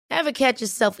Ever catch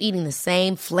yourself eating the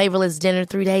same flavorless dinner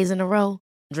 3 days in a row?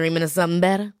 Dreaming of something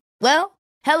better? Well,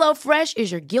 HelloFresh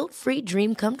is your guilt-free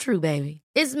dream come true, baby.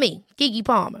 It's me, Keke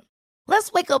Palmer.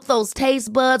 Let's wake up those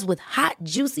taste buds with hot,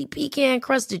 juicy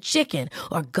pecan-crusted chicken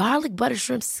or garlic butter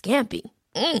shrimp scampi.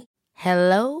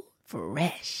 Hello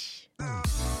Fresh.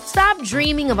 Stop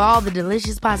dreaming of all the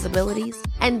delicious possibilities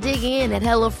and dig in at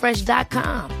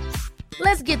HelloFresh.com.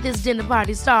 Let's get this dinner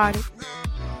party started.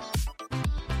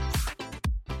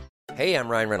 Hey, I'm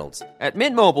Ryan Reynolds. At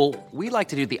Mint Mobile, we like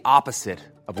to do the opposite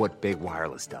of what Big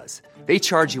Wireless does. They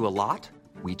charge you a lot,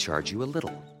 we charge you a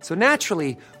little. So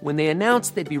naturally, when they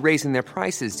announced they'd be raising their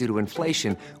prices due to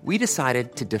inflation, we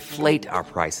decided to deflate our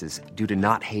prices due to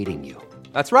not hating you.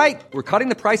 That's right. We're cutting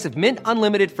the price of Mint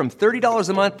Unlimited from $30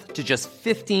 a month to just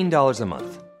 $15 a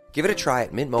month. Give it a try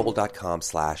at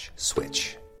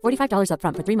mintmobile.com/switch. $45 up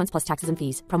front for 3 months plus taxes and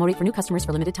fees. Promo rate for new customers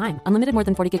for limited time. Unlimited more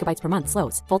than 40 gigabytes per month.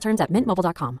 Slows full terms at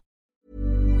mintmobile.com.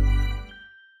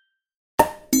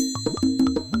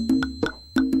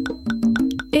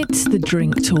 It's The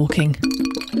Drink Talking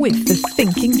with the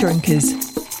Thinking Drinkers,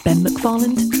 Ben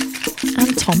McFarland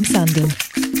and Tom Sandon,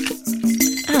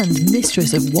 and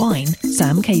Mistress of Wine,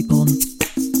 Sam Capon.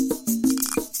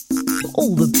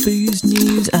 All the booze,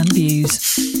 news and views,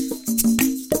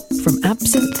 from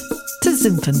absinthe to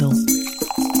Zinfandel.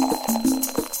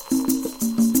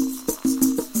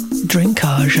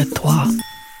 Drinkage à toi.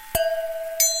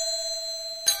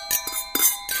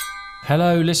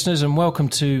 Hello, listeners, and welcome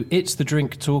to It's the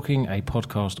Drink Talking, a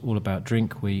podcast all about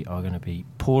drink. We are going to be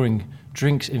pouring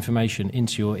drinks information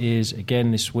into your ears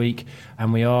again this week,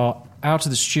 and we are out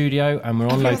of the studio and we're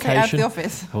on location. Out of the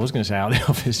office. I was going to say out of the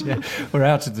office, yeah. We're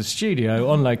out of the studio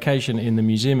on location in the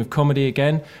Museum of Comedy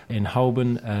again in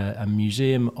Holborn, a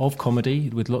museum of comedy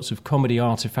with lots of comedy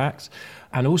artefacts,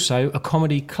 and also a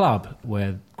comedy club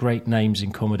where great names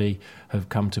in comedy have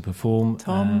come to perform.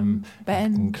 Tom,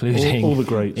 Ben, including all the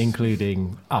greats,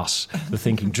 including us, the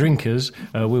Thinking Drinkers.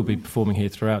 We'll be performing here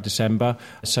throughout December.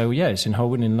 So yeah, it's in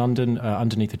Holborn in London,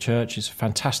 underneath the church. It's a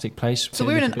fantastic place. So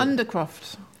we're in an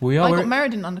Undercroft. We are. I got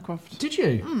married in Undercroft. Did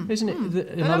you? Isn't it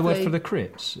another word for the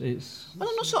Crips? It's. Well,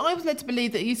 I'm not sure. I was led to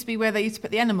believe that it used to be where they used to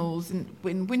put the animals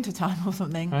in winter time or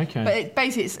something. Okay. But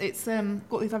basically, it's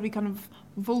got this lovely kind of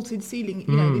vaulted ceiling.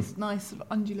 You know, this nice sort of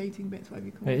undulating bit. Whatever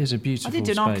you call it. It is a beautiful space. I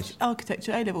did space.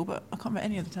 architecture A level, but I can't remember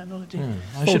any of the terminology. Yeah.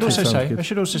 I should also say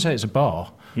it's a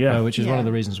bar, which is one of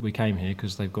the reasons we came here,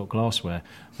 because they've got glassware,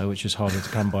 which is harder to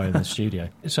come by in the studio.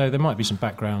 So there might be some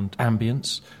background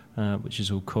ambience. Which is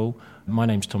all cool. My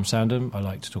name's Tom Sandham. I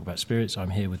like to talk about spirits.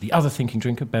 I'm here with the other Thinking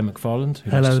Drinker, Ben McFarland,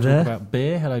 who likes to talk about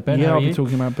beer. Hello, Ben. Yeah, I'll be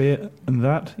talking about beer and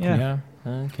that. Yeah.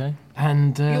 Okay.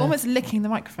 And you're almost licking the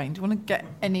microphone. Do you want to get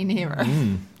any nearer?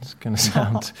 It's going to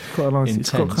sound intense.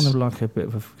 It's got kind of like a bit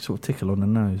of a sort of tickle on the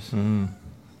nose.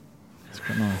 It's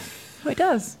quite nice. Oh, it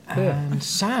does. And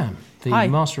Sam, the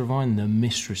master of wine, the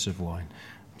mistress of wine.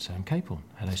 Sam Capon.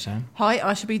 Hello, Sam. Hi,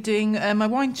 I should be doing my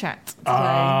wine chat today.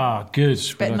 Ah, good.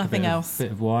 Bet nothing else. A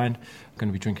bit of wine. I'm going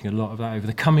to be drinking a lot of that over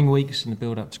the coming weeks in the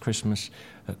build-up to Christmas,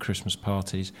 at Christmas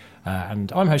parties.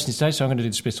 And I'm hosting today, so I'm going to do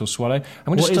the spit or swallow.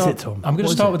 What is it, Tom? I'm going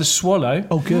to start with the swallow.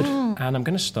 Oh, good. And I'm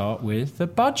going to start with the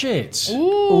budget.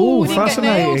 Ooh,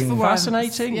 fascinating.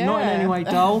 Fascinating, not in any way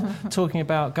dull. Talking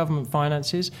about government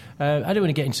finances. I don't want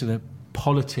to get into the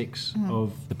politics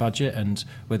of the budget and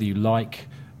whether you like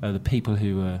the people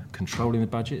who are controlling the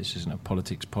budget. This isn't a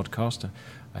politics podcast.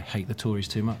 I hate the Tories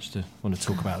too much to want to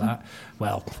talk about that.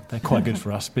 Well, they're quite good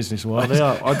for us business-wise. Well, they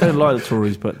are. I don't like the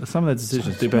Tories, but some of their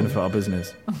decisions do benefit our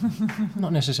business.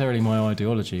 Not necessarily my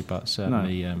ideology, but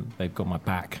certainly they've got my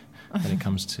back when it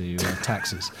comes to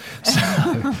taxes. So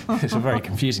it's a very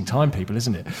confusing time, people,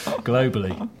 isn't it?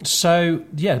 Globally. So,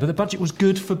 yeah, but the budget was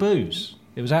good for booze.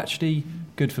 It was actually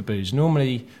good for booze.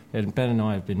 Normally, Ben and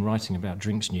I have been writing about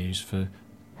drinks news for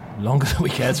longer than we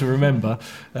care to remember.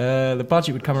 The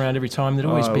budget would come around every time. There'd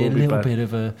always be a little bit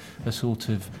of a sort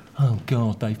of, oh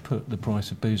God, they've put the price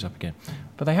of booze up again.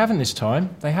 But they haven't this time.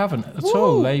 They haven't at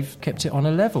all. They've kept it on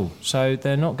a level. So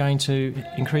they're not going to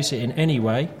increase it in any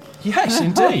way. Yes,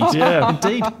 indeed.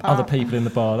 Indeed, other people in the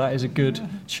bar. That is a good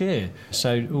cheer.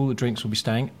 So all the drinks will be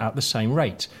staying at the same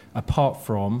rate, apart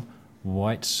from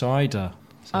white cider.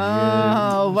 So,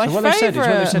 my so what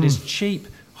favourite. they've said is cheap,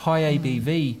 high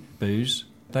ABV booze,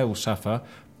 they will suffer,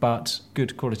 but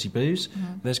good quality booze,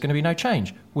 there's going to be no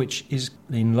change, which is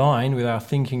in line with our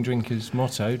Thinking Drinkers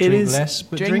motto, drink less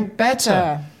but drink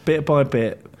better. Bit by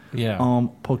bit, Yeah. Our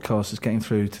podcast is getting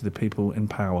through to the people in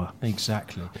power.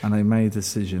 Exactly. And they made a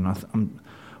decision.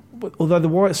 Although the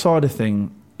white cider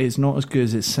thing is not as good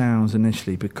as it sounds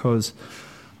initially, because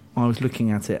I was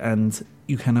looking at it and,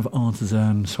 you can have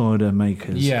artisan cider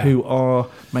makers Yeah. who are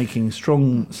making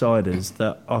strong ciders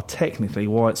that are technically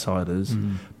white ciders,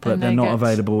 but And they're they not get-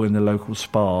 available in the local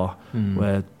spa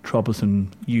where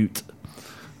troublesome Ute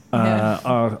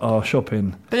are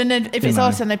shopping. But then if You it's know.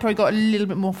 artisan, they probably got a little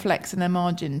bit more flex in their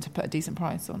margin to put a decent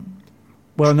price on.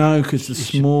 Well, no, because the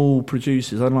small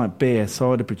producers, unlike beer,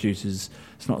 cider producers,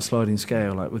 it's not a sliding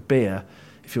scale. Like with beer,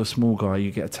 if you're a small guy,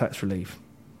 you get a tax relief.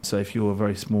 So if you're a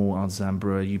very small artisan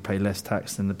brewer, you pay less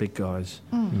tax than the big guys.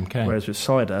 Okay. Whereas with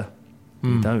cider,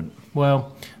 you don't.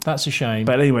 Well, that's a shame.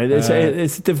 But anyway, it's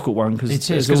a difficult one because It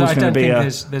is, because I don't think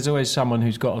there's always someone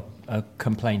who's got a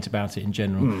complaint about it in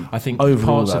general. I think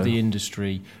Overall, parts though. of the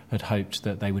industry had hoped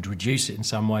that they would reduce it in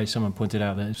some way. Someone pointed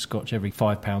out that Scotch every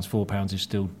 £5, £4 is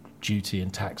still duty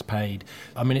and tax paid.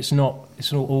 I mean, it's not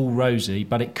all rosy,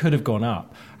 but it could have gone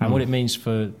up. And what it means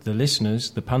for the listeners,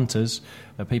 the punters,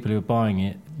 people who are buying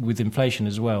it, with inflation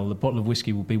as well, the bottle of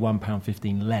whiskey will be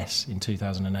 £1.15 less in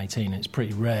 2018. It's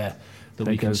pretty rare that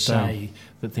we can goes down. say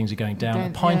that things are going down. A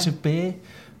Don't- pint yeah. of beer,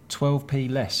 12p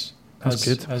less. That's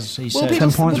good. As he Well, said. people,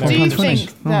 10 pints, do you £1.20.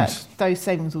 think Nice. that those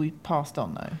savings will be passed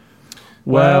on, though?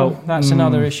 Well, that's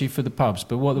another issue for the pubs.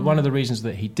 But one of the reasons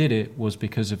that he did it was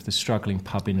because of the struggling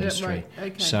pub industry. right,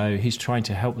 okay. So he's trying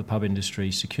to help the pub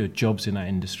industry secure jobs in that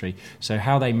industry. So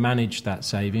how they manage that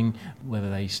saving, whether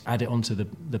they add it onto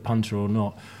the punter or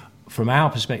not, from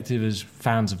our perspective as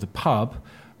fans of the pub,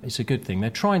 it's a good thing. They're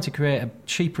trying to create a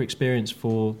cheaper experience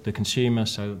for the consumer,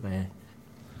 so they're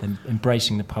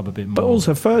embracing the pub a bit more. But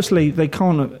also, firstly, they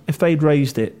can't. If they'd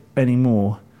raised it any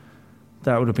more,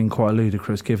 that would have been quite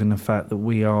ludicrous, given the fact that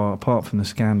we are, apart from the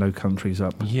Scando countries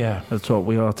up yeah. at the top,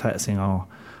 we are taxing our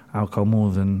alcohol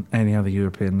more than any other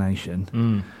European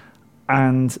nation.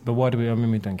 And But why do we? I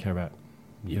mean, we don't care about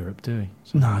Europe, do we?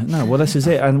 So- no. Well, this is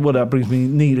it. And what that brings me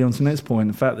neatly on to the next point: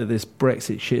 the fact that this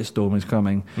Brexit shitstorm is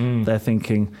coming. They're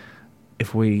thinking,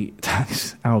 if we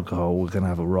tax alcohol, we're going to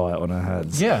have a riot on our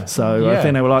hands. Yeah. So Yeah. I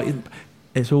think they were like,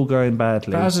 it's all going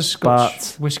badly. But as a Scotch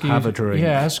but whiskey, have a drink.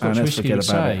 Yeah, as Scotch and let's whiskey would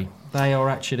forget about say, it. they are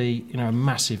actually a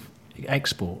massive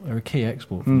export, or a key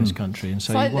export from this country, and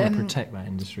so It's you like, want to protect that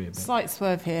industry a bit. Slight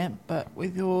swerve here, but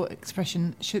with your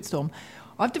expression shitstorm,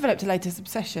 I've developed a latest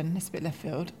obsession. It's a bit left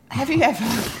field. Have you ever?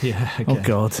 Yeah. Oh Okay.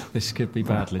 God. This could be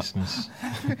bad, listeners.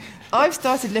 I've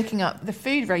started looking up the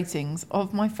food ratings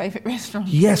of my favourite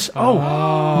restaurants. Yes. Oh,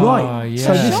 right. Yeah.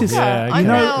 So this is, Shocker. yeah, I you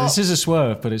know, know. this is a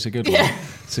swerve, but it's a good one.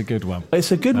 It's a good one.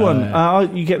 it's a good one.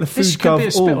 You get the This Food could be Gov.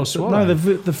 a spit or swallow. No,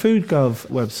 the Food Gov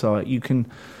website. You can.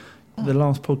 The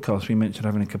last podcast we mentioned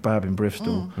having a kebab in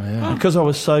Bristol. Yeah. Because I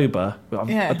was sober,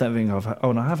 Yeah. I don't think I've had...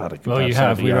 Oh, no, I have had a kebab. Well, you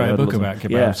have. sober, We yeah, wrote a it book wasn't- about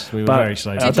kebabs. Yeah, We were but very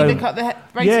slow. I Did you don't- look up the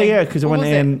rating? Yeah, because I What went was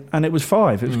it? in and it was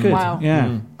 5. It was good. Wow.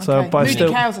 Yeah. So, Okay. but I Moody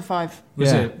still... Cows are 5.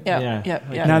 Was Yeah. it?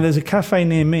 Yeah. Now, there's a cafe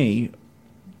near me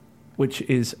which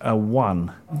is a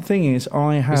 1. The thing is,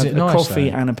 I had it a nice, coffee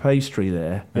though? and a pastry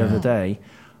there the other day.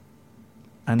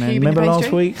 And then, Cuban remember last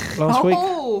pastry? week? Last week?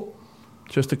 Oh,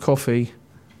 Just a coffee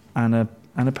and a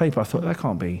paper. I thought, that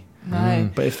can't be. no.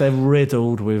 But if they're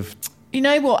riddled with... You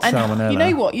know what? And Salmonella. you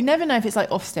know what? You never know if it's like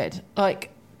Ofsted.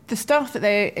 Like, the stuff that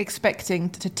they're expecting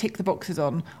to tick the boxes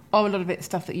on, are a lot of it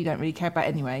stuff that you don't really care about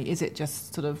anyway? Is it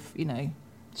just sort of,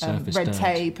 Surface red dirt.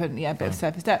 tape and a bit of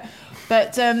surface dirt?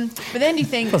 But then you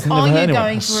think, I've are never you heard of it.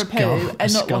 going A for a poo scum- a and not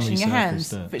scummy washing your surface hands?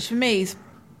 dirt. Which for me is,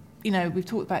 we've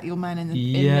talked about your man in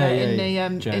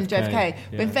JFK. JFK.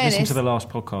 But in fairness, Listen to the last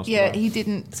podcast. yeah, about it. he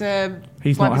didn't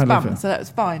He's wipe not his had bum, liver. so that was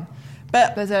fine.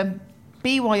 But there's a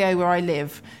BYO where I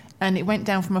live, and it went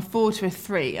down from a 4 to a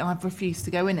 3, and I've refused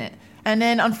to go in it. And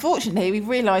then, unfortunately, we've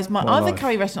realised my What a other life.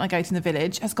 curry restaurant I go to in the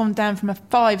village has gone down from a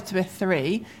 5 to a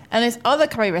 3, and this other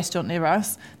curry restaurant near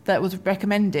us that was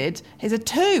recommended is a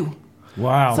 2.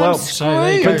 Wow. So I'm so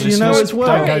there you go. screwed. But do you know listeners, as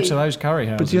well- Don't go to those curry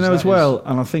houses. But do you know That as is- well,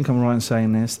 and I think I'm right in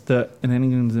saying this, that in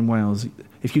England and Wales,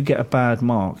 if you get a bad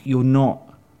mark, you're not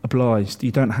obliged.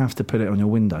 You don't have to put it on your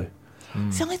window.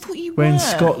 So I thought you Where were. in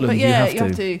Scotland but you yeah,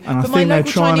 have to. And I but think my they're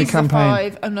local trying to Chinese campaign-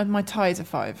 are 5, and my Thais are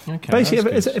 5. Okay,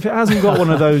 Basically, that's if good. it hasn't got one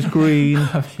of those green...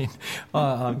 I mean,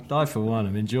 I for one,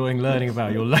 am enjoying learning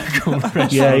about your local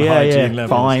restaurant yeah, hygiene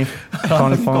levels. 5.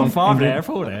 Kind of Got 5 England- there,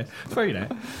 4 there, 3 there.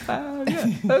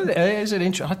 It's an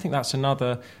I think that's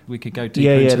another. We could go deeper.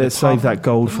 Yeah, into the let's save pub. that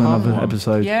gold for another one.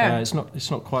 episode. Yeah. It's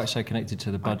not quite so connected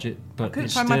to the budget, but couldn't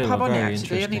it's find still my pub on it, very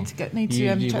actually. I need interesting. to need to,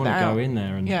 you check want that to go out. in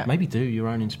there and Yeah. maybe do your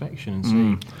own inspection and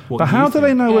see. What But you how do they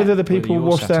think. know Yeah. whether the Whether people you're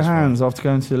wash their satisfied. hands after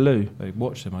going to the loo? They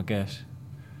watch them, I guess.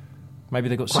 Maybe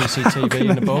they've got CCTV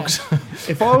in the box.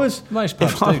 If I was, Most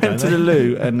pubs if I do, don't went to they? the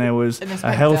loo and there was An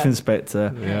a health inspector.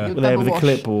 inspector Yeah. You'll there with double a wash.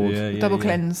 clipboard Yeah, yeah, Double yeah.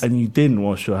 cleanse. and you didn't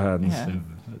wash your hands, Yeah.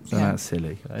 then that's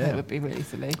silly. That would be really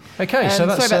silly. Okay, so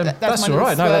that's sorry about that's my all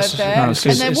right. No, little that's swerve there. it's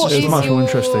And then what is much more your-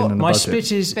 interesting than the my budget.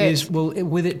 spit is well,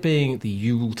 with it being the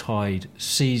Yuletide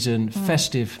season,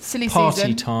 festive Silly party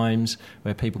season. times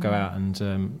where people go out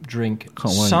and drink,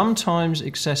 Can't wait. sometimes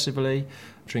excessively.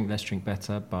 Drink less, drink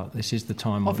better, but this is the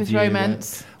time of Office year where-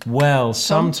 romance. Well,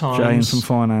 sometimes Jane from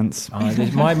finance.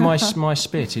 my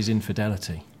spit is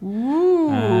infidelity. Ooh,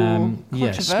 Yeah,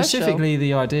 controversial. specifically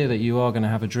the idea that you are going to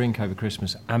have a drink over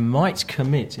Christmas and might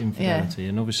commit infidelity,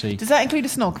 and obviously, Does that include a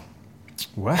snog?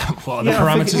 well, what are the Yeah,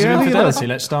 I think- parameters yeah, of I think it infidelity? does.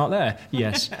 Let's start there.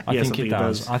 Yes, I Yes, think I it think it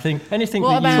does. does. I think anything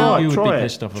What that about- you would Try be it.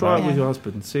 pissed off Try about. it with your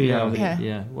husband. See Yeah, how. Okay.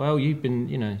 yeah. Well, you've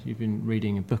been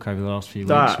reading a book over the last few weeks,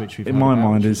 That, which we've in had my about,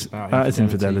 mind, which is about that is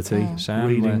infidelity. Sam,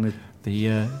 Reading where the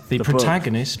the book.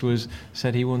 protagonist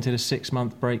said he wanted a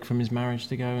 6-month break from his marriage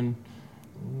to go and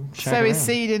shag So is around.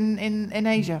 Seed in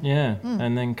Asia. Yeah,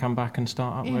 and then come back and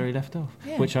start up where he left off,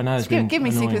 Yeah. which I know has Give- been give me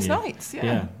annoying sleepless you. nights,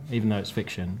 yeah. Even though it's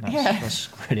fiction, that's, Yeah. that's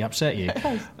really upset you.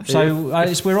 So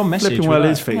we're on message. Flipping with well that.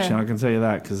 is fiction, Yeah. I can tell you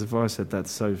that, because if I said that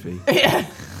to Sophie,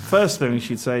 first thing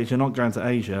she'd say is, you're not going to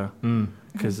Asia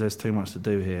because there's too much to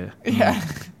do here. Yeah.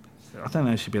 I don't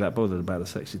know if she'd be that bothered about the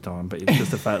sexy time, but it's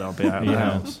just the fact that I'll be out of the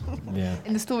house. Yeah.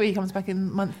 In the story, he comes back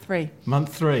in month 3.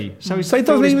 Month 3. So he So he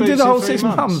doesn't even do the whole 6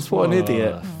 months. What an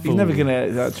idiot. He's Fool. never going to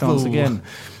get that chance Fool. again.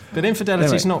 But infidelity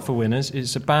is Anyway. not for winners.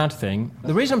 It's a bad thing.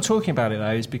 The reason I'm talking about it,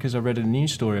 though, is because I read a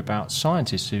news story about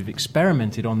scientists who've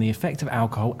experimented on the effect of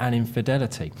alcohol and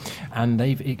infidelity. And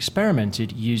they've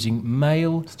experimented using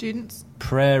male Students.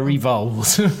 prairie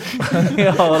voles.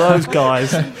 Oh, those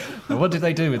guys. Now, what did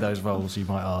they do with those voles, you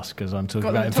might ask, because I'm talking Got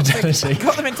about them infidelity.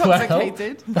 got them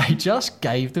intoxicated. Well, they just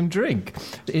gave them drink.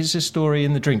 It's a story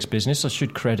in the drinks business. I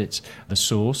should credit the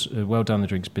source. Well done, the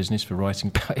drinks business, for writing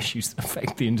about issues that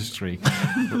affect the industry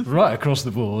right across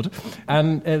the board.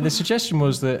 And the suggestion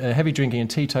was that heavy drinking and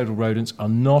teetotal rodents are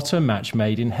not a match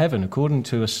made in heaven, according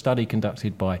to a study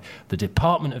conducted by the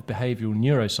Department of Behavioural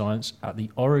Neuroscience at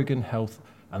the Oregon Health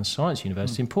and Science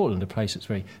University in Portland, a place that's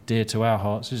very dear to our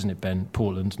hearts, isn't it, Ben?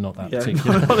 Portland, not that Yeah.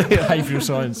 particular behavioural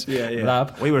science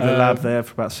lab. We were in the lab there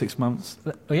for about 6 months.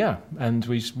 Yeah, and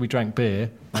we drank beer,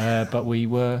 but we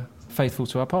were faithful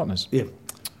to our partners. Yeah.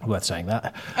 Worth saying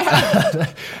that.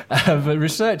 But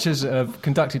researchers have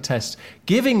conducted tests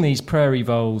giving these prairie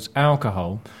voles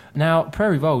alcohol. Now,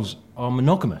 prairie voles are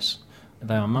monogamous.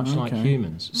 They are much like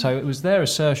humans. So it was their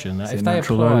assertion that Is if it they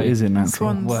natural, apply... though? Is it natural?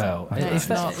 Swans. Well, No, if it's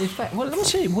not. that, well, let me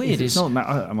say it weird. It's not.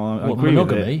 I What, agree with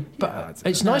monogamy, it. but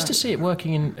it's nice to see it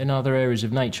working in other areas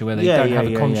of nature where they Yeah, don't yeah, have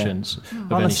a yeah, conscience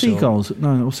of Oh, any the sort. seagulls.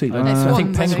 No, or seagulls. No, I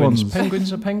think Swans, I penguins. think.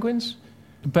 Penguins are penguins.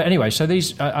 But anyway, so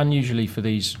these, unusually for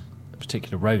these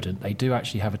particular rodent, they do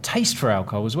actually have a taste for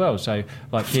alcohol as well. So,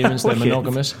 like humans, they're Wicked.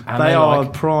 monogamous and They are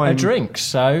like prime- a drink.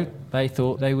 So they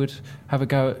thought they would have a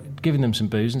go at giving them some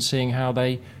booze and seeing how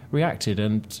they reacted.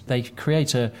 And they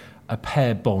create a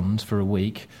pair bond for a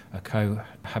week, a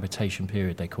cohabitation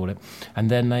period they call it, and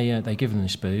then they give them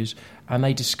this booze, and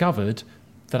they discovered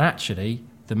that actually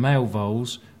the male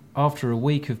voles, after a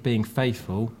week of being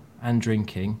faithful and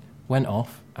drinking, went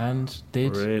off and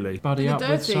did Really? buddy They're up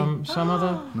with dirty. some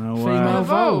other No way. female Male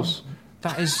voles.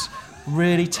 That is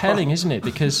really telling, isn't it?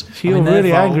 Because You're they're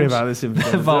really angry voles- about this They're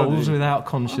infidelity, voles aren't you? without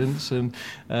conscience and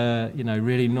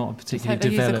really not a particularly hope they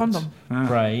use a developed condom.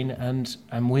 brain, and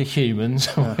we're humans.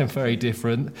 We're very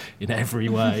different in every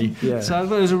way. Yeah. So I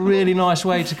thought it was a really nice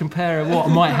way to compare what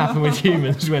might happen with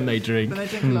humans when they drink. But they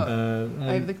drink a lot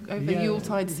and over the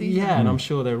Yuletide season. Yeah, and I'm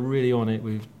sure they're really on it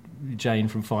with Jane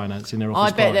from finance in their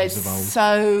office I bet parties there's of old.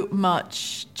 so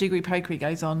much jiggery pokery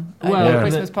goes on over Well,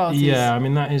 Christmas parties. Yeah, I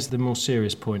mean that is the more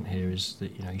serious point here, is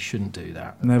that you shouldn't do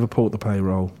that. Never port the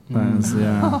payroll. That is,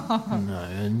 yeah. No,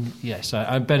 and yes,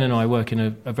 Ben and I work in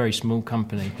a very small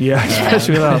company. Yeah,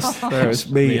 especially with us. There it's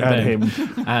me and Ben.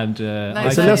 him. And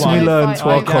It's a lesson we learned to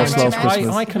our cost last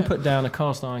Christmas. I can put down a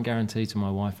cast iron guarantee to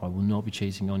my wife. I will not be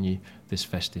cheating on you this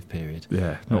festive period.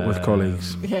 Yeah, not with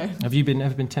colleagues. Yeah. Have you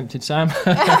ever been tempted, Sam?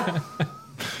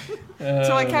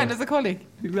 So I count as a colleague.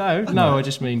 No. I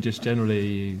just mean just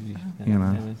generally. You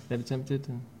know. Never tempted.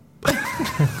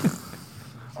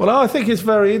 Well, I think it's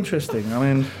very interesting.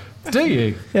 I mean, Do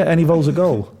you? yeah, any vole's a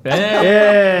goal. Yeah.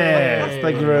 Yes,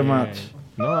 thank you very much.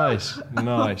 Nice.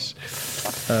 Brilliant.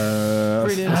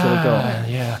 That's what I got.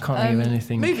 Yeah, I can't think of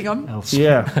anything moving on. else.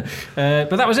 Yeah, But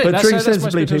that was it. but That's drink my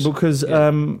sensibly, split. people, because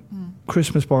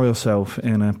Christmas by yourself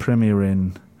in a Premier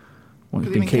Inn Once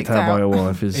you've been kicked out by your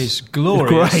wife is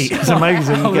glorious. Great. It's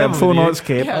amazing. You get a 4-night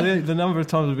skip. I think the number of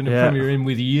times I've been in Premier Inn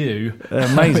with you.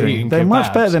 Amazing. They're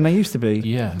much better than they used to be.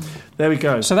 Yeah. There we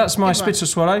go. So that's my spit or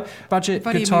swallow. Budget,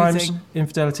 Very good times, amusing.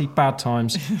 infidelity, bad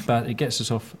times. But it gets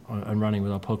us off and running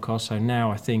with our podcast. So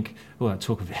now I think, that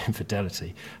talk of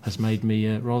infidelity has made me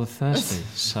rather thirsty.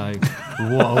 So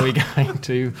what are we going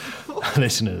to,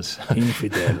 listeners?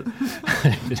 Infidel.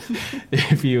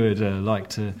 If you would like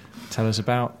to tell us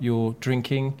about your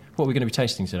drinking, what are we going to be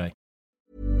tasting today?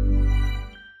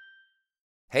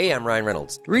 Hey, I'm Ryan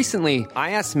Reynolds. Recently,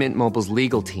 I asked Mint Mobile's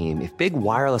legal team if big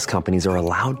wireless companies are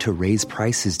allowed to raise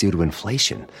prices due to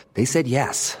inflation. They said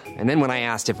yes. And then when I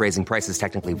asked if raising prices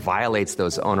technically violates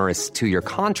those onerous 2-year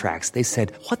contracts, they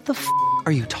said, "What the f***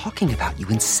 are you talking about, you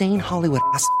insane Hollywood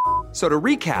ass?" So to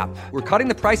recap, we're cutting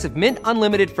the price of Mint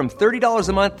Unlimited from $30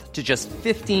 a month to just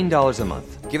 $15 a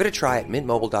month. Give it a try at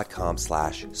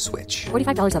mintmobile.com/switch.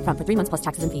 $45 up front for 3 months plus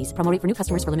taxes and fees. Promo rate for new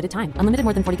customers for limited time. Unlimited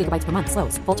more than 40 gigabytes per month.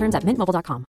 Slows full terms at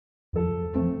mintmobile.com.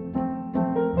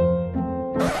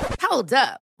 Hold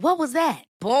up. What was that?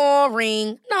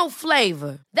 Boring. No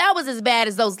flavor. That was as bad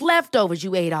as those leftovers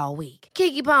you ate all week.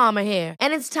 Keke Palmer here,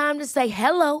 and it's time to say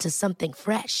hello to something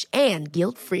fresh and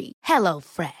guilt-free. Hello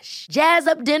Fresh. Jazz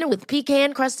up dinner with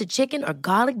pecan-crusted chicken or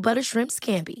garlic butter shrimp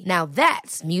scampi. Now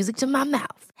that's music to my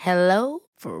mouth. Hello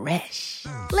Fresh.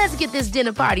 Let's get this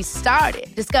dinner party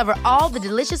started. Discover all the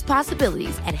delicious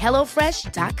possibilities at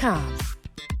hellofresh.com.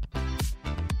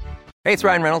 Hey, it's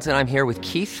Ryan Reynolds, and I'm here with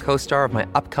Keith, co-star of my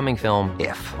upcoming film,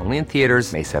 If, only in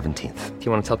theaters May 17th. Do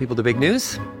you want to tell people the big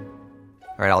news?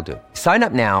 All right, I'll do it. Sign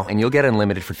up now and you'll get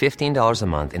unlimited for $15 a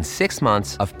month and 6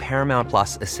 months of Paramount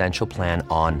Plus Essential Plan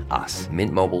on us.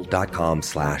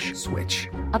 mintmobile.com/switch.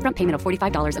 Upfront payment of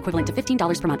 $45 equivalent to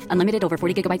 $15 per month. Unlimited over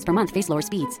 40 gigabytes per month. Face lower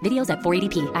speeds. Videos at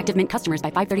 480p. Active Mint customers by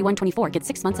 531.24 get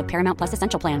 6 months of Paramount Plus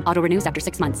Essential Plan. Auto renews after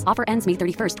 6 months. Offer ends May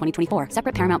 31st, 2024.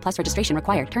 Separate Paramount Plus registration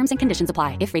required. Terms and conditions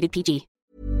apply if rated PG.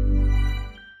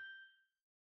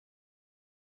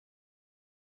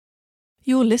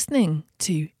 You're listening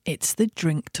to It's the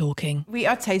Drink Talking. We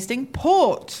are tasting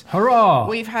port. Hurrah!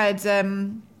 We've had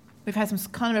some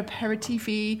kind of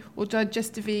aperitif-y or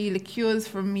digestive-y liqueurs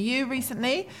from you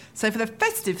recently. So for the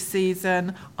festive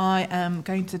season, I am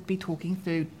going to be talking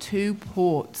through 2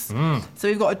 ports. So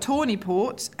we've got a Tawny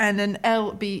port and an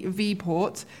LBV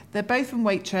port. They're both from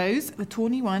Waitrose. The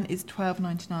Tawny one is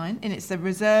 $12.99, and it's the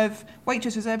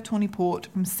Waitrose Reserve Tawny port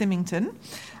from Symington.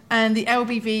 And the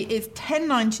LBV is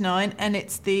 $10.99, and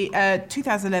it's the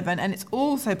 2011, and it's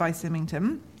also by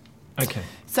Symington. Okay.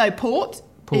 So port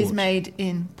is made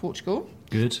in Portugal.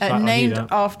 Good. Named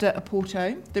after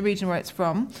Oporto, the region where it's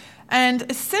from. And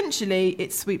essentially,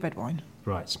 it's sweet red wine.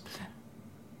 Right.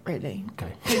 Really.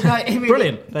 Okay. Really,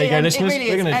 brilliant. There you go, listeners. Really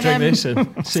We're going to drink this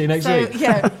and see you next week.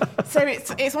 Yeah. So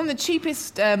it's one of the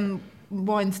cheapest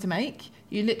wines to make.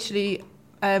 You literally...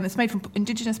 it's made from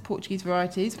indigenous Portuguese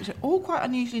varieties, which are all quite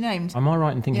unusually named. Am I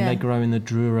right in thinking they grow in the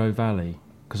Douro Valley?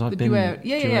 Because I've been... Douro,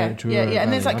 yeah.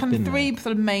 And there's like kind of 3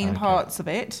 sort of main parts of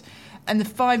it. And the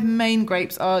 5 main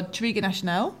grapes are Touriga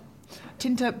Nacional,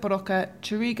 Tinta Barroca,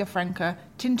 Touriga Franca,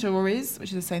 Tinta Roriz, which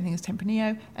is the same thing as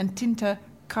Tempranillo, and Tinta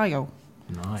Caio.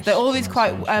 Nice. So they're all these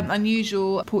quite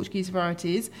unusual Portuguese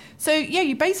varieties. So, yeah,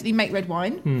 you basically make red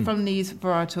wine from these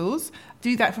varietals.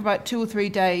 Do that for about 2 or 3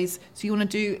 days. So you want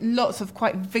to do lots of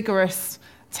quite vigorous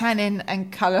tannin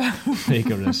and colour.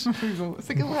 Vigorous. It's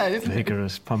a good word, isn't it?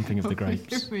 Vigorous pumping of the grapes.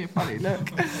 Gives me a funny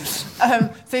look. So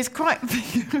it's quite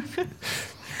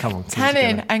Come on.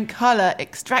 tannin and colour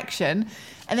extraction.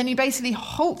 And then you basically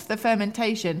halt the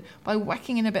fermentation by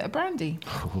whacking in a bit of brandy.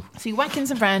 So you whack in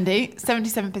some brandy,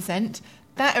 77%.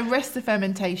 That arrests the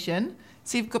fermentation.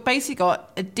 So you've basically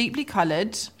got a deeply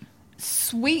coloured,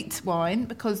 sweet wine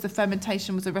because the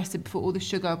fermentation was arrested before all the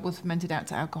sugar was fermented out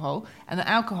to alcohol. And the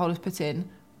alcohol is put in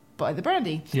by the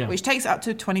brandy, which takes up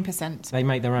to 20%. They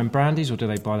make their own brandies, or do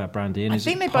they buy that brandy in? I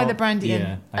think they buy the brandy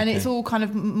in. And it's all kind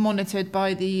of monitored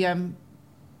by the...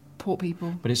 port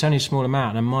people. But it's only a small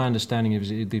amount, and my understanding is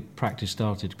the practice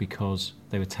started because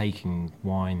they were taking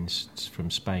wines from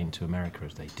Spain to America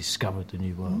as they discovered the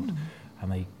New World,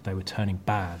 and they were turning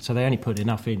bad. So they only put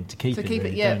enough in to keep it,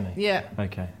 don't they? Yeah.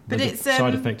 Okay. But the it's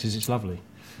side effect is it's lovely.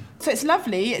 So it's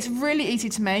lovely. It's really easy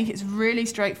to make. It's really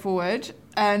straightforward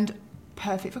and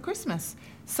perfect for Christmas.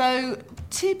 So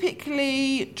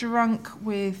typically drunk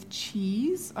with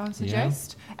cheese, I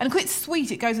suggest. Yeah. And quite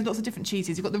sweet, it goes with lots of different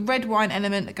cheeses. You've got the red wine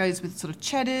element that goes with sort of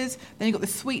cheddars. Then you've got the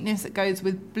sweetness that goes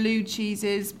with blue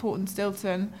cheeses, Port and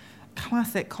Stilton.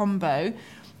 Classic combo.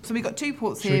 So we've got 2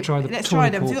 ports here. Let's try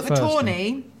them. So you've got the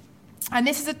Tawny. And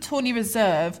this is a Tawny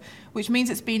Reserve, which means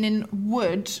it's been in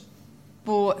wood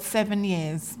for 7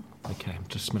 years. Okay, I'm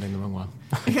just smelling the wrong one.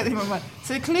 You get the wrong one.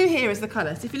 So the clue here is the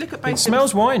colour. So if you look at both, It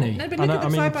smells winey. No, but look at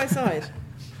them side by side.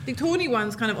 The tawny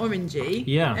one's kind of orangey.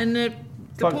 Yeah. And the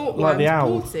Like- port like the one's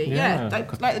owl. porty. Yeah.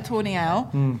 Like the tawny owl.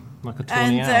 Like a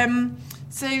tawny owl.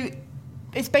 So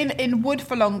it's been in wood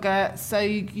for longer, so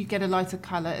you get a lighter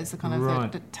colour as the kind of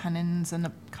Right. the tannins and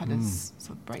the colours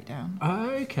sort of break down. Oh,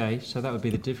 okay, so that would be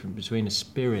the difference between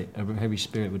a heavy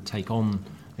spirit would take on,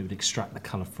 it would extract the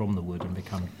colour from the wood and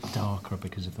become darker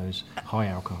because of those high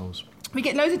alcohols. We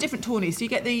get loads of different tawnies. So you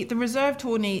get the reserve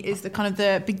tawny is the kind of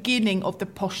the beginning of the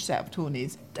posh set of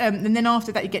tawnies. And then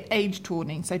after that you get aged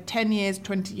tawny. So 10 years,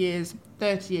 20 years,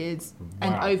 30 years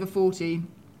and over 40.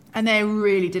 And they're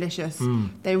really delicious.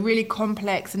 They're really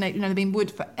complex and they've been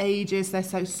wood for ages. They're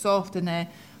so soft and they're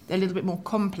a little bit more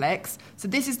complex. So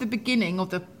this is the beginning of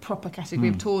the proper category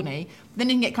of tawny. Then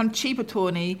you can get kind of cheaper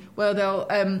tawny where they'll,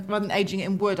 rather than aging it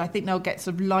in wood, I think they'll get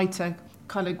sort of lighter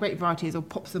coloured grape varieties or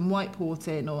pop some white port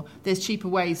in, or there's cheaper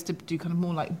ways to do kind of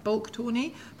more like bulk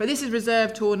tawny. But this is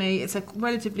reserve tawny. It's a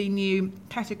relatively new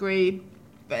category,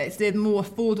 but it's the more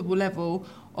affordable level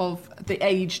of the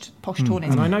aged posh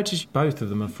tawnies. And I noticed both of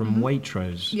them are from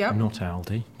Waitrose, Yep. not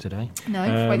Aldi today. No,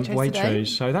 Waitrose today.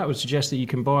 So that would suggest that you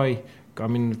can buy, I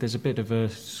mean, there's a bit of a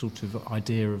sort of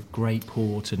idea of great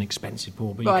port and expensive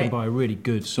port, but you Right. can buy a really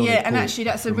good, solid Yeah, and port actually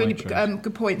that's a from really Waitrose.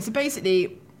 good point. So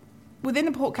basically, within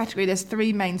the port category, there's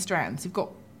three main strands. You've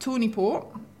got tawny port,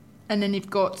 and then you've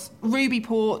got ruby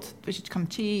port, which is kind of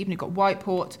cheap, and you've got white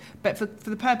port. But for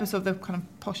the purpose of the kind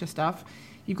of posher stuff,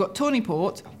 you've got tawny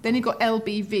port, then you've got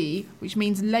LBV, which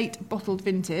means late bottled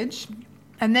vintage,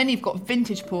 and then you've got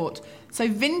vintage port. So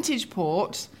vintage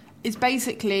port is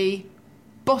basically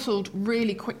bottled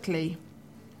really quickly,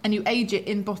 and you age it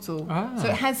in bottle. So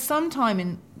it has some time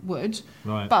in wood,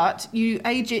 Right. but you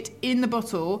age it in the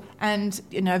bottle, and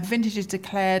vintage is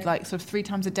declared like sort of 3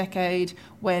 times a decade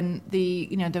when the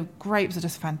grapes are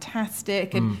just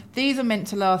fantastic, and these are meant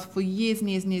to last for years and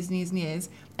years and years and years and years.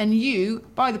 And you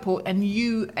buy the port and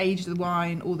you age the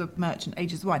wine, or the merchant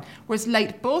ages the wine. Whereas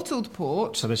late bottled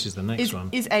port So this is the next one.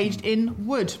 is aged in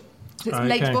wood. So it's Okay.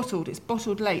 late bottled. It's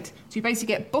bottled late. So you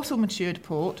basically get bottle matured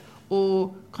port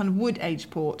or kind of wood aged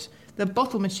port. The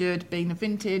bottle matured being the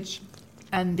vintage,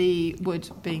 and the wood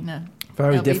being the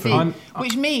Very LBV, different.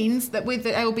 which means that with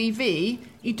the LBV,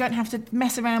 you don't have to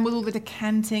mess around with all the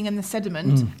decanting and the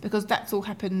sediment because that's all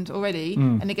happened already,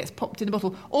 and it gets popped in the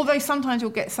bottle. Although sometimes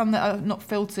you'll get some that are not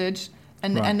filtered,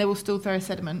 and they will still throw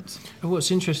sediment. What's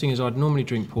interesting is I'd normally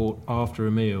drink port after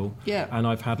a meal, Yeah. and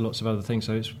I've had lots of other things,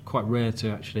 so it's quite rare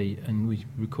to actually, and we're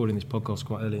recording this podcast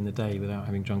quite early in the day without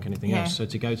having drunk anything Yeah. else, so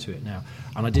to go to it now.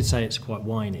 And I did say it's quite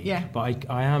winey, Yeah. but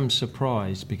I am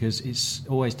surprised because it's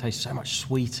always tastes so much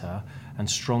sweeter and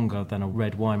stronger than a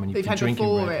red wine when you've You've been had drinking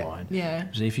before red it, wine. yeah.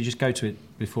 So if you just go to it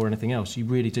before anything else, you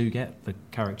really do get the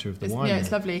character of the wine. Yeah, in it's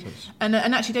it. lovely. So it's- And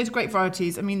actually, those grape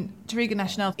varieties, I mean, Touriga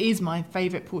Nacional is my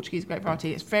favourite Portuguese grape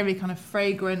variety. It's very kind of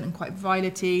fragrant and quite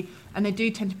violety, and they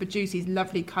do tend to produce these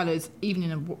lovely colours, even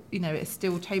in a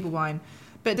still table wine.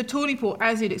 But the tawny port,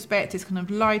 as you'd expect, is kind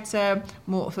of lighter,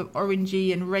 more sort of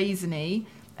orangey and raisiny.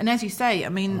 And as you say, I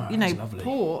mean, Oh, that's lovely.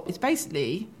 port is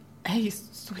basically a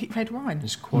sweet red wine.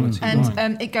 It's quality And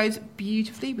wine. it goes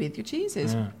beautifully with your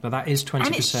cheeses. Yeah. But that is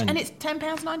 20%. And it's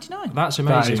 £10.99. That's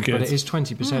amazing, That is good. but it is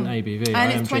 20% ABV. I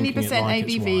And am it's drinking 20% it like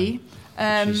it's ABV.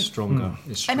 wine, which is stronger.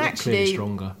 It's and clearly actually-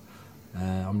 stronger.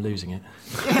 I'm losing it.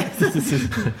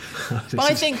 But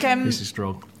I think this is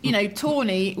strong.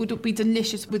 tawny would be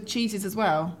delicious with cheeses as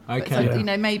well. But Okay. so,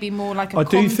 Yeah. maybe more like a I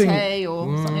do Comté think-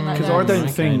 or something like Because that. I don't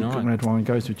Okay, think nice. red wine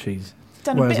goes with cheese.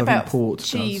 Done a whereas bit I think about port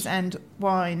cheese does. and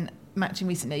wine matching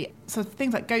recently. So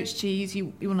things like goat's cheese,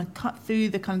 you want to cut through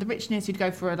the kind of the richness. You'd go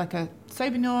for like a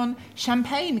Sauvignon.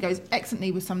 Champagne goes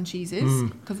excellently with some cheeses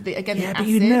because of the Yeah, acid. but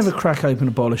you'd never crack open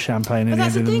a bottle of champagne But at the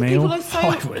that's end the of the thing. meal. People are so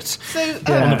I would. so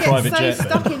On a get private so jet,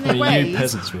 stuck then. in their You ways,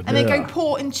 peasants would. and they go Yeah.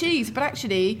 port and cheese. But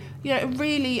actually, a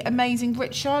really amazing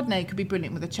rich Chardonnay could be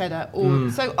brilliant with a cheddar. Or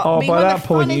so. I Oh, mean, by one of that the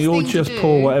point, funnest you'll things to just do-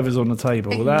 pour whatever's on the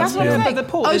table. That's That's what the I'm end. saying. But the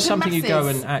port is Open something you go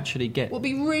masses and actually get. Will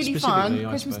be really specifically, fun I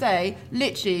Christmas suppose. Day.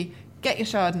 Literally, get your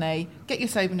Chardonnay, get your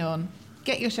Sauvignon,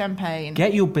 get your champagne.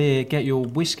 Get your beer, get your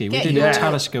whiskey. We Get did your- a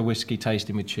Talisker whiskey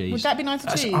tasting with cheese. Would that be nice with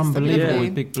That's cheese? That'd be unbelievable lovely.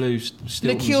 with big blue Stiltons.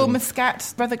 Liqueur and-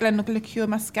 Muscat, Rutherglen Liqueur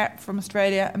Muscat from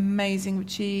Australia, amazing with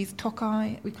cheese.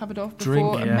 Tokai, we covered off before,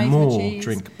 Drink amazing more, with cheese.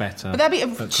 drink better. But that'd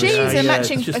be for cheese Christmas. and Yeah,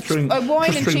 matching just drink- a wine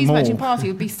just and drink cheese more. matching party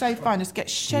would be so fun. Just get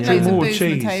shed Yeah. loads of More booze on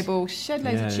the cheese. table, shed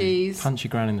loads of Yeah, cheese. Punch your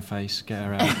gran in the face, get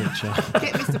her out of the picture,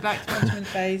 Get Mr. Black to punch him in the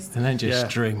face. and then just Yeah.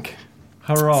 drink.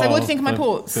 Hurrah! So what do you think of my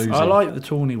ports? boozy. I like the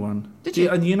tawny one. Did you?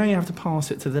 And you know you have to pass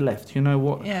it to the left. You know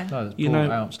what? Yeah. No, it's You port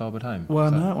know- out, starboard home. Well,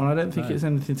 Is that- no, well, I don't think No. it's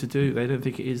anything to do. They don't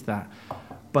think it is that.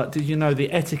 But did you know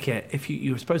the etiquette? If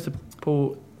you were supposed to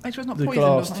pour Make sure it's not the poisoned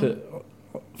or glass something.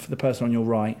 for the person on your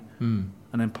right, Mm.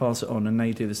 and then pass it on, and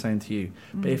they do the same to you.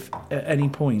 But if at any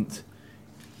point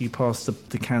you pass the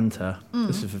decanter,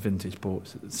 this is for vintage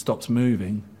ports, it stops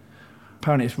moving.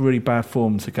 Apparently, it's really bad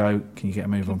form to go. Can you get a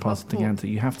move on? Pass the decanter.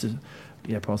 You have to,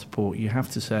 pass the port. You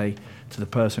have to say to the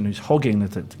person who's hogging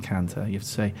the decanter, you have to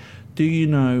say, "Do you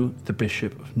know the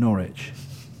Bishop of Norwich?"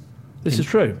 This is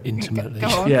true. Intimately. Go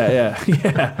on.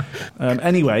 Yeah.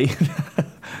 Anyway,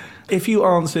 if you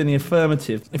answer in the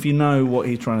affirmative, if you know what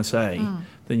he's trying to say,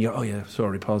 then you go, "Oh yeah,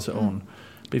 sorry, pass it on."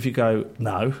 But if you go,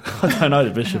 "No, I don't know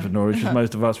the Bishop of Norwich," as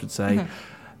most of us would say,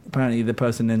 apparently the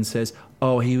person then says,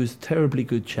 "Oh, he was a terribly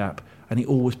good chap, and he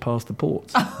always passed the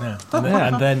ports." Yeah.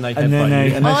 And then they And then they- headbutt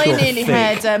you. and they I sort of nearly thick.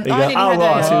 had, You I go, nearly "Oh, had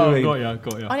right, I a- see what you mean."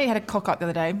 Got you. I nearly had a cock up the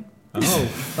other day.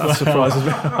 Oh, That surprises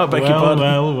me. I beg your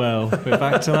pardon. well. We're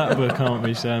back to that book, aren't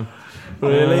we, Sam?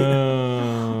 Really?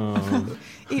 Oh.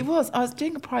 It was. I was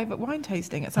doing a private wine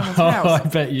tasting at someone's Oh, I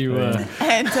house. bet you were.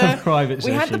 And Private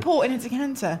we had the session. port in a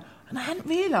decanter, and I hadn't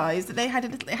realised that it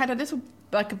had a little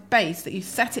like a base that you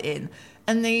set it in,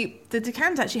 and the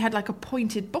decanter actually had like a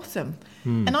pointed bottom,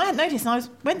 and I hadn't noticed. And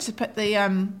went to put the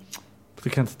Put the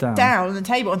decanter down. down on the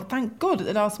table, and thank God at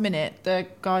the last minute the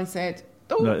guy said,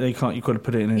 "Oh, No, they can't. You've got to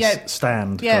put it in a Yeah.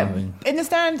 stand. yeah, Kind of thing. in the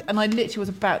stand." And I literally was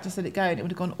about to let it go, and it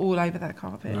would have gone all over that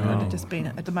carpet. It would have just been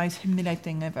the most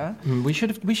humiliating thing ever. We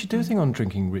should do a thing on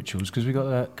drinking rituals because we got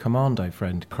a commando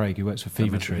friend, Craig, who works for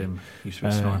Fever mess with Tree. him. He used to be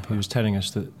a sniper. Who was telling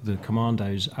us that the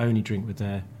commandos only drink with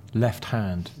their left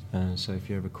hand. So if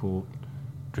you ever caught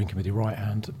drinking with your right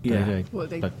hand, Yeah. What,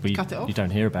 they but cut it off? you don't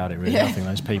hear about it really. Yeah. I think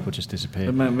those people just disappear.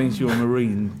 It means you're a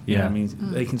Marine. Yeah. It means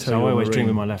they can tell So you're I a always drink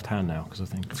with Marine. my left hand now because I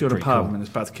think If you're at a pretty pub cool. and it's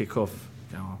about to kick off,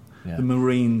 Yeah. the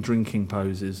Marine drinking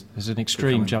poses. There's an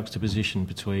extreme becoming- juxtaposition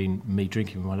between me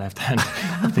drinking with my left hand,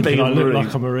 Being thinking a I look Marine.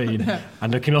 like a Marine,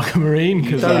 and looking like a Marine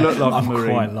because don't look like a I'm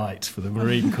Marine. quite light for the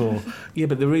Marine Corps. Yeah,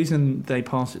 but the reason they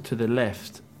pass it to the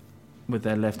left with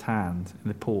their left hand in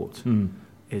the port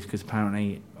is because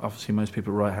apparently, obviously, most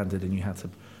people are right-handed, and you had to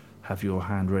have your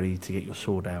hand ready to get your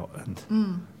sword out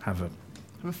and have a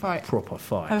Have a fight. proper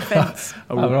fight. Have a fence.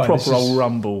 A Oh, right, proper this old is-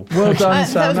 rumble. Well done,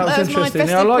 Sam. That was that was my interesting.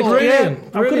 festive I like port. it. Yeah,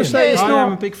 I've got to say, it's I not.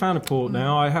 am a big fan of port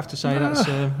now. I have to say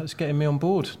that's getting me on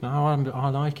board. No, I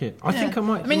like it. I think I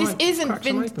might. I mean, this might isn't crack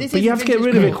some open. this But you have to get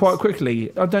rid of it quite quick.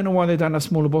 quickly. I don't know why they don't have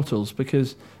smaller bottles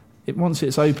because once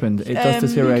it's opened, it does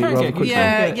deteriorate you can rather get- quickly.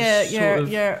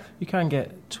 Yeah. You can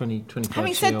get 25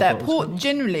 Having CL said that, bottles, port can't you?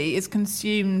 generally is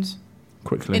consumed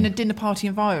Quickly. in a dinner party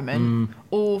environment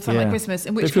or something like Christmas,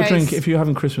 in But which if you're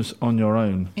having Christmas on your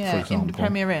own, for in example, the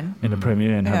Premier Inn. in a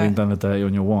Premier Inn, Yeah. having done the dirty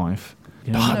on your wife,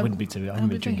 you know, I No, wouldn't be doing it. I I'll wouldn't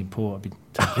be be drinking port. I'd be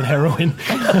taking heroin.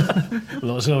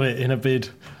 Lots of it in a bid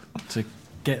to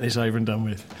get this over and done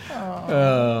with.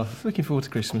 Looking forward to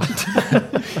Christmas.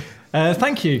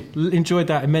 Thank you. Enjoyed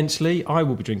that immensely. I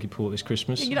will be drinking port this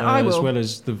Christmas, You know, I as will. well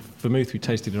as the vermouth we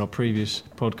tasted in our previous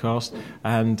podcast,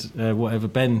 and whatever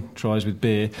Ben tries with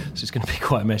beer. So it's going to be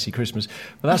quite a messy Christmas.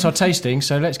 But that's our tasting.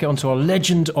 So let's get on to our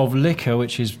legend of liquor,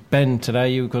 which is Ben.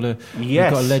 Today you've got a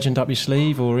legend up your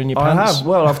sleeve or in your I pants. have.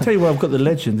 Well, I'll tell you where I've got the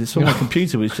legend. It's on my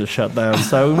computer, which just shut down.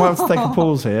 So we might have to take a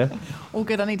pause here. All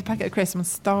good. I need a packet of crisps. I'm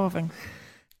starving.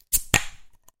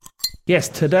 Yes,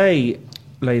 today,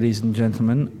 ladies and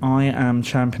gentlemen, I am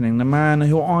championing the man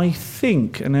who I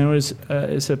think, and there is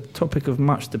it's a topic of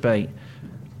much debate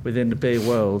within the beer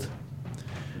world,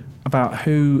 about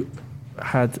who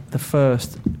had the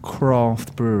first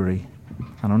craft brewery.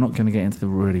 And I'm not going to get into the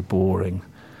really boring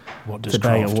What does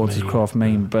debate craft of what does mean? craft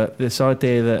mean, but this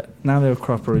idea that now there are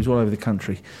craft breweries all over the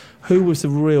country, who was the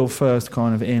real first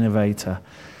kind of innovator?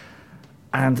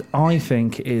 And I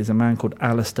think it is a man called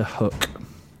Alistair Hook,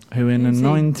 who in the Is he?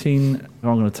 I'm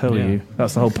going to tell Yeah. you,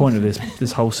 that's the whole point of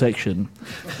this whole section,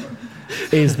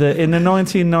 is that in the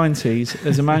 1990s,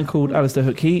 there's a man called Alistair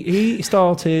Hook. He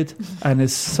started and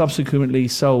has subsequently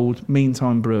sold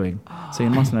Meantime Brewing. So you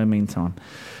must know Meantime.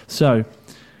 So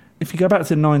if you go back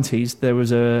to the 90s, there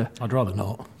was I'd rather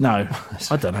not. no,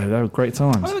 I don't know, they were great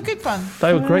times. Oh, they were good fun.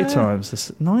 They were great times. The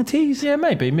 90s? Yeah,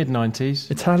 maybe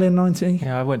mid-90s. Italian 90?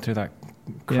 Yeah, I went through that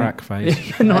crack phase.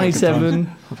 97.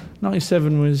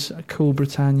 97 was Cool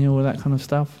Britannia, all that kind of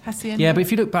stuff. Hacienda. Yeah, but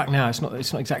if you look back now, it's not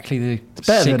exactly the It's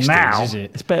better 60s, than now. is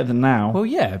it? It's better than now. Well,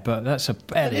 yeah, but that's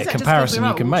barely Is a that just 'cause comparison we're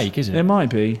you can old? make, is it? It might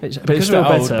be, It's, but because it's still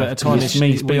we're old, better. but at times It's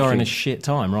me we are in a speaking. shit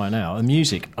time right now. The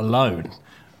music alone.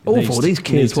 Awful, these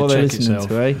kids, what they're needs to listening check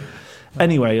to, eh?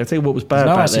 Anyway, I tell you what was bad There's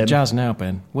no back acid then. jazz now,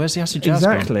 Ben. Where's the acid jazz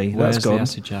Exactly, gone? that's Where's gone. the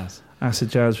acid jazz? Acid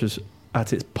jazz was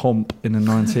at its pomp in the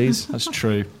 90s. That's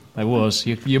true. It was.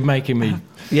 You're making me.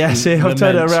 Yeah, see, I've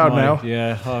turned it around now.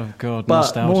 Yeah. Oh God. But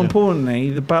nostalgia. more importantly,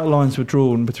 the battle lines were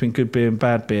drawn between good beer and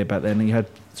bad beer back then. And you had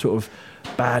sort of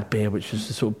bad beer, which was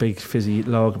the sort of big fizzy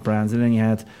lager brands, and then you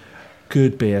had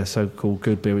good beer, so-called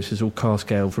good beer, which is all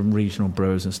cask ale from regional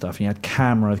brewers and stuff. And you had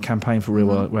CAMRA, the Campaign for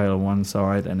Real Ale on one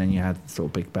side, and then you had sort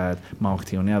of big bad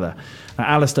marketing on the other. Now,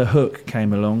 Alistair Hook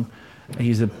came along.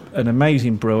 He's an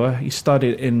amazing brewer. He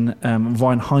studied in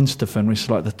Weinheimshofen, which is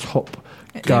like the top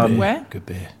gun. Where? Good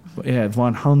beer. Yeah,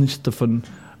 Weinheimshofen.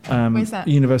 Where's that?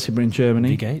 University in Germany.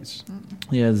 Die Gates.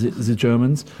 Yeah, the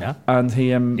Germans. Ja. And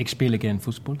he... Ich spiele gern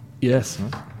Fußball. yes.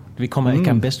 Wie komme ich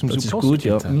am besten Das zum ist Post, gut,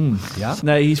 ja. bitte? Ja.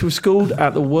 No, he was schooled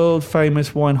at the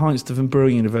world-famous Weinheimshofen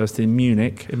Brewing University in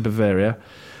Munich, in Bavaria,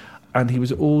 and he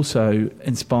was also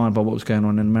inspired by what was going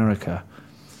on in America.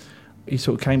 He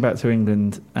sort of came back to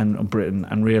England and Britain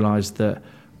and realised that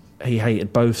he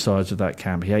hated both sides of that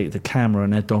camp. He hated the CAMRA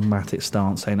and their dogmatic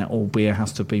stance, saying that all beer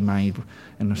has to be made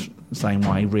in the same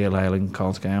way, real ale and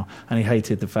cask ale. And he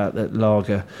hated the fact that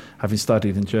lager, having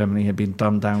studied in Germany, had been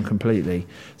dumbed down completely.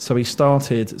 So he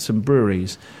started some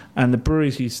breweries. And the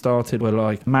breweries he started were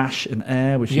like Mash and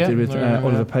Air, which he did with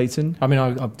Oliver Payton. I mean,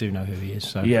 I do know who he is,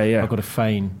 so Yeah. I've got to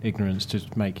feign ignorance to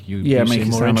make you Yeah, make seem it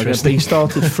more sound like that. interesting. But he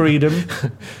started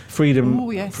Freedom Oh,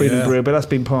 yes. Brew, but that's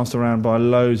been passed around by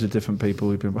loads of different people.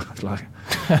 We've been like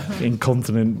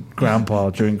incontinent grandpa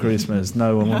during Christmas.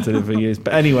 No one wanted it for years.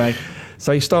 But anyway,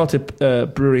 so he started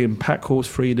brewery in Packhorse,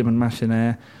 Freedom and Mash and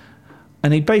Air.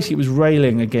 And he basically was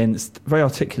railing against, very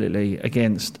articulately,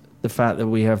 against the fact that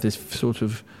we have this sort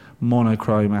of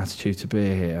monochrome attitude to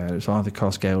beer here. It was either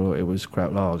cask ale or it was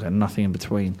kraut lager, and nothing in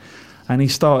between. And he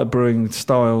started brewing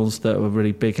styles that were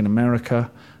really big in America,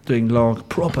 doing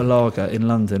proper lager in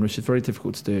London, which is very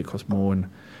difficult to do. It costs more and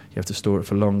you have to store it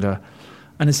for longer.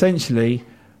 And essentially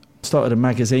started a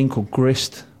magazine called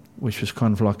Grist, which was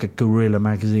kind of like a guerrilla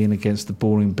magazine against the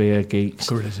boring beer geeks.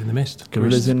 Gorillas in the Mist.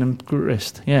 Gorillas in the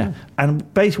Grist, yeah.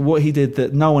 And basically what he did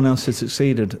that no one else had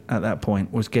succeeded at that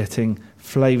point was getting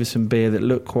flavoursome beer that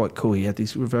looked quite cool. He had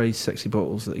these very sexy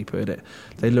bottles that he put in it.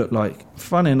 They looked like,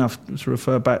 fun enough to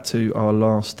refer back to our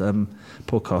last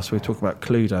podcast where we talked about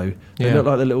Cluedo. They looked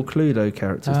like the little Cluedo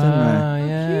characters, didn't they?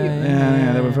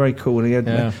 Yeah, they were very cool. And he had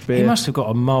beer. He must have got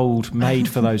a mould made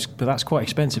for those, but that's quite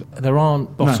expensive. There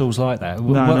aren't bottles like that.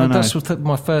 No. That's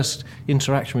my first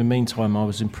interaction with Meantime. I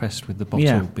was impressed with the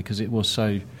bottle because it was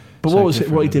so. But so what he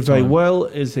different did at the very time. well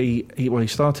is he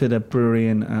started a brewery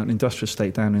in an industrial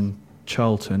estate down in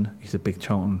Charlton. He's a big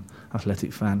Charlton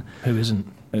Athletic fan. Who isn't?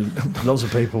 Lots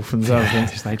of people from Charlton.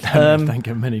 They don't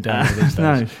get many down there these days.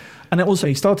 No. And also,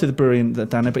 he started the brewery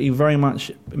down there, but he very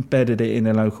much embedded it in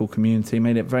the local community,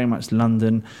 made it very much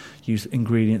London, used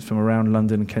ingredients from around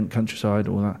London and Kent countryside,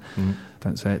 all that.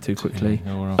 Don't say it too quickly.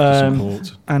 Yeah, we're after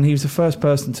support. And he was the first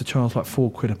person to charge like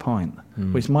 £4 a pint,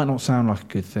 which might not sound like a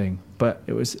good thing, but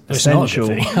it was It's not a essential.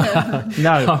 good thing.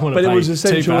 No, but it was pay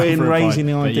essential £2 in for a raising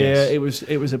the pint, but idea. yes.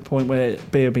 It was a point where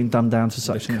beer had been dumbed down to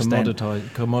such an extent.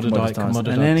 Commoditized.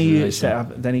 And then he set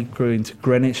up. Then he grew into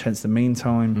Greenwich, hence the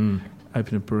Meantime.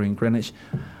 Opened a brewery in Greenwich.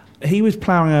 He was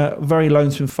ploughing a very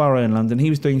lonesome furrow in London. He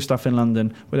was doing stuff in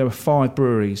London where there were 5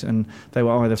 breweries, and they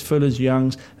were either Fuller's,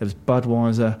 Young's, there was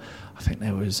Budweiser, I think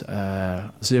there was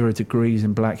 0 Degrees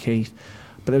in Blackheath,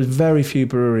 but there was very few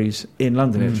breweries in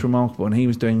London. It was remarkable, and he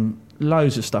was doing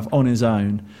loads of stuff on his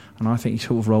own, and I think he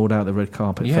sort of rolled out the red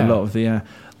carpet for a lot of the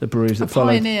breweries that followed.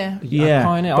 Pioneer. Yeah,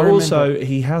 pioneer. but I also remember-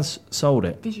 he has sold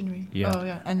it. Visionary. Yeah. Oh,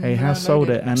 yeah. And He has sold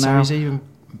it, and So now he's even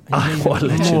what a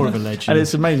legend. more of a legend. And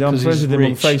it's amazing. I'm 'Cause friends he's with him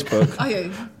on rich. Facebook, Oh,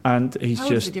 yeah. and he's How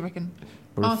old is just he, do you reckon?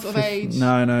 Our sort of age?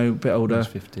 No, a bit older, His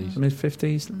 50s.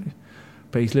 mid-50s.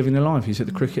 But he's living the life. He's at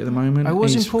the cricket at the moment. It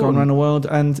was he's important. gone around the world,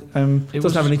 and It doesn't have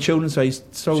was any children, so he's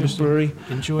sold his just brewery.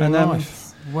 Enjoying And,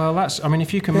 life. Well, that's. I mean,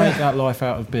 if you can make that life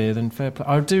out of beer, then fair play.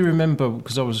 I do remember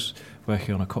because I was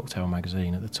working on a cocktail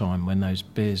magazine at the time when those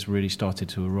beers really started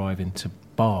to arrive into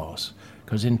bars.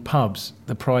 Because in pubs,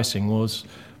 the pricing was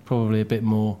probably a bit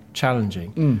more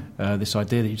challenging. This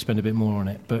idea that you'd spend a bit more on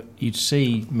it, but you'd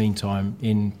see Meantime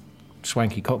in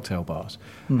swanky cocktail bars,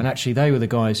 and actually they were the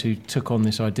guys who took on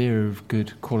this idea of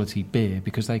good quality beer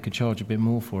because they could charge a bit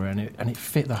more for it, and it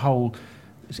fit the whole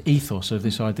ethos of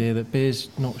this idea that beer's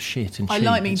not shit and cheap. I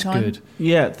like it's Meantime. good.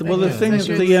 Yeah, the thing is,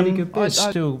 Really good beer. I-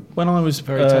 Still when I was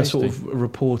very tasty. sort of a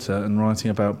reporter and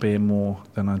writing about beer more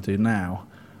than I do now,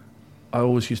 I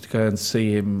always used to go and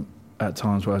see him at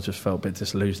times where I just felt a bit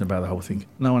disillusioned about the whole thing.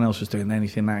 No one else was doing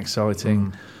anything that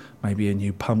exciting. maybe a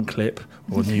new pump clip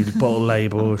or a new bottle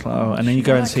label. It's like, oh, and then you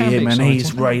go and see him, and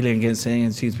he's railing against it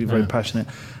and seems to be very passionate.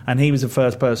 And he was the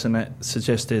first person that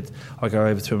suggested I go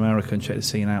over to America and check the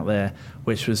scene out there,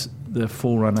 which was the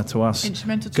forerunner to us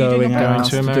going out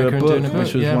to America and doing a book,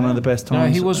 which was one of the best times.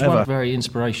 No, he was ever. one very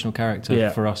inspirational character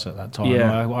for us at that time.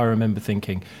 Yeah. I remember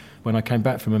thinking, when I came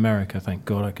back from America, thank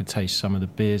God I could taste some of the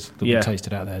beers that we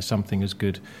tasted out there. Something as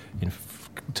good in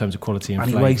terms of quality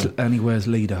and flavour. And he wears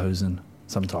Lederhosen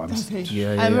sometimes.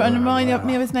 And remind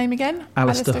me of his name again?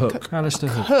 Alistair Hook. Alistair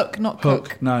Hook. Hook, not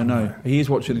Cook. No. He is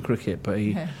watching the cricket, but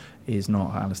he is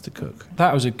not Alistair Cook.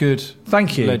 That was a good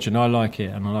legend. I like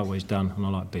it, and I like what he's done, and I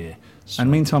like beer. So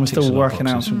and meantime, still working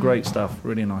out some great stuff.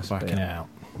 Really nice. Working it out.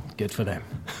 Good for them.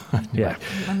 Yeah.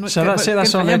 So that's it.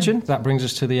 That's our legend. That brings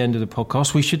us to the end of the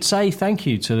podcast. We should say thank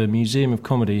you to the Museum of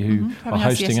Comedy who are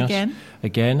hosting us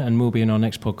again, and will be in our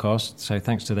next podcast. So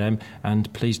thanks to them.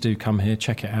 And please do come here,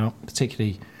 check it out,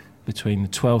 particularly between the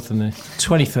 12th and the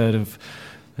 23rd of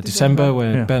December,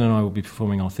 where Ben and I will be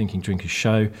performing our Thinking Drinkers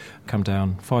show. Come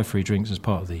down, 5 free drinks as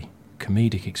part of the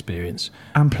comedic experience.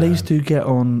 And please do get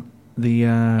on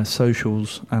the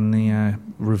socials and the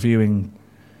reviewing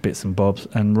bits and bobs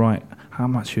and write how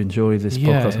much you enjoy this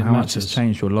podcast and how much it's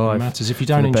changed your life. It matters. If you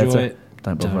don't enjoy it,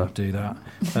 don't bother. Don't do that.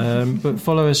 But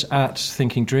follow us at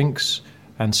Thinking Drinks.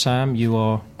 And Sam, you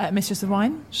are Mistress of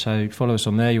Wine. So follow us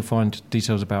on there. You'll find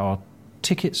details about our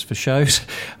tickets for shows,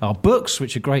 our books,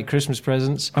 which are great Christmas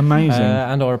presents. Amazing.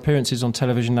 And our appearances on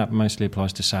television. That mostly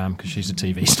applies to Sam because she's a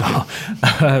TV star.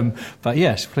 But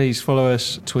yes, please follow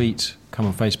us, tweet, come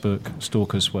on Facebook,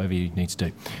 stalk us, whatever you need to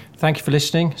do. Thank you for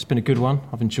listening. It's been a good one.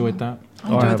 I've enjoyed that.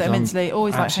 I enjoyed that immensely.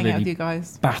 Always like hanging out with you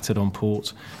guys. Battered on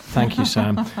port. Thank you,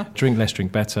 Sam. Drink less,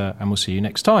 drink better, and we'll see you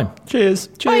next time. Cheers.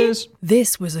 Cheers. Bye.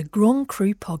 This was a Grand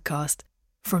Cru podcast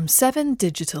from 7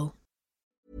 Digital.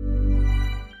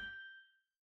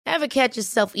 Ever catch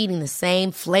yourself eating the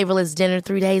same flavorless dinner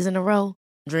 3 days in a row?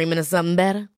 Dreaming of something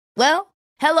better? Well,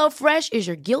 HelloFresh is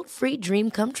your guilt-free dream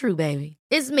come true, baby.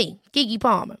 It's me, Keke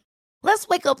Palmer. Let's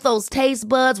wake up those taste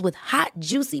buds with hot,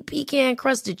 juicy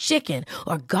pecan-crusted chicken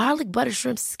or garlic butter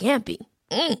shrimp scampi.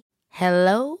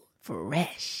 Hello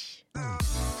Fresh.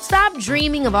 Stop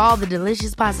dreaming of all the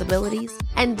delicious possibilities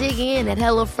and dig in at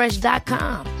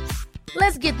HelloFresh.com.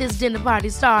 Let's get this dinner party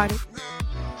started.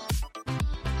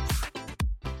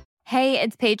 Hey,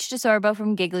 it's Paige DeSorbo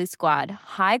from Giggly Squad.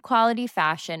 High quality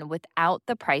fashion without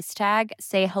the price tag.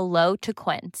 Say hello to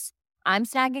Quince. I'm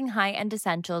snagging high-end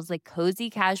essentials like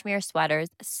cozy cashmere sweaters,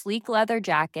 sleek leather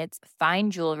jackets, fine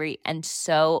jewelry, and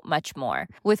so much more.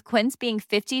 With Quince being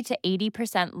 50 to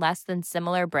 80% less than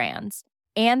similar brands.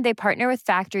 And they partner with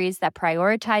factories that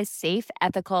prioritize safe,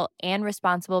 ethical, and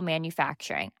responsible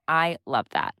manufacturing. I love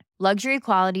that. Luxury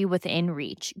quality within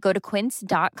reach. Go to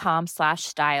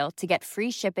quince.com/style to get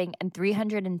free shipping and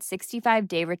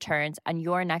 365-day returns on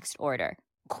your next order.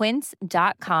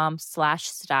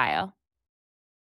 Quince.com/style.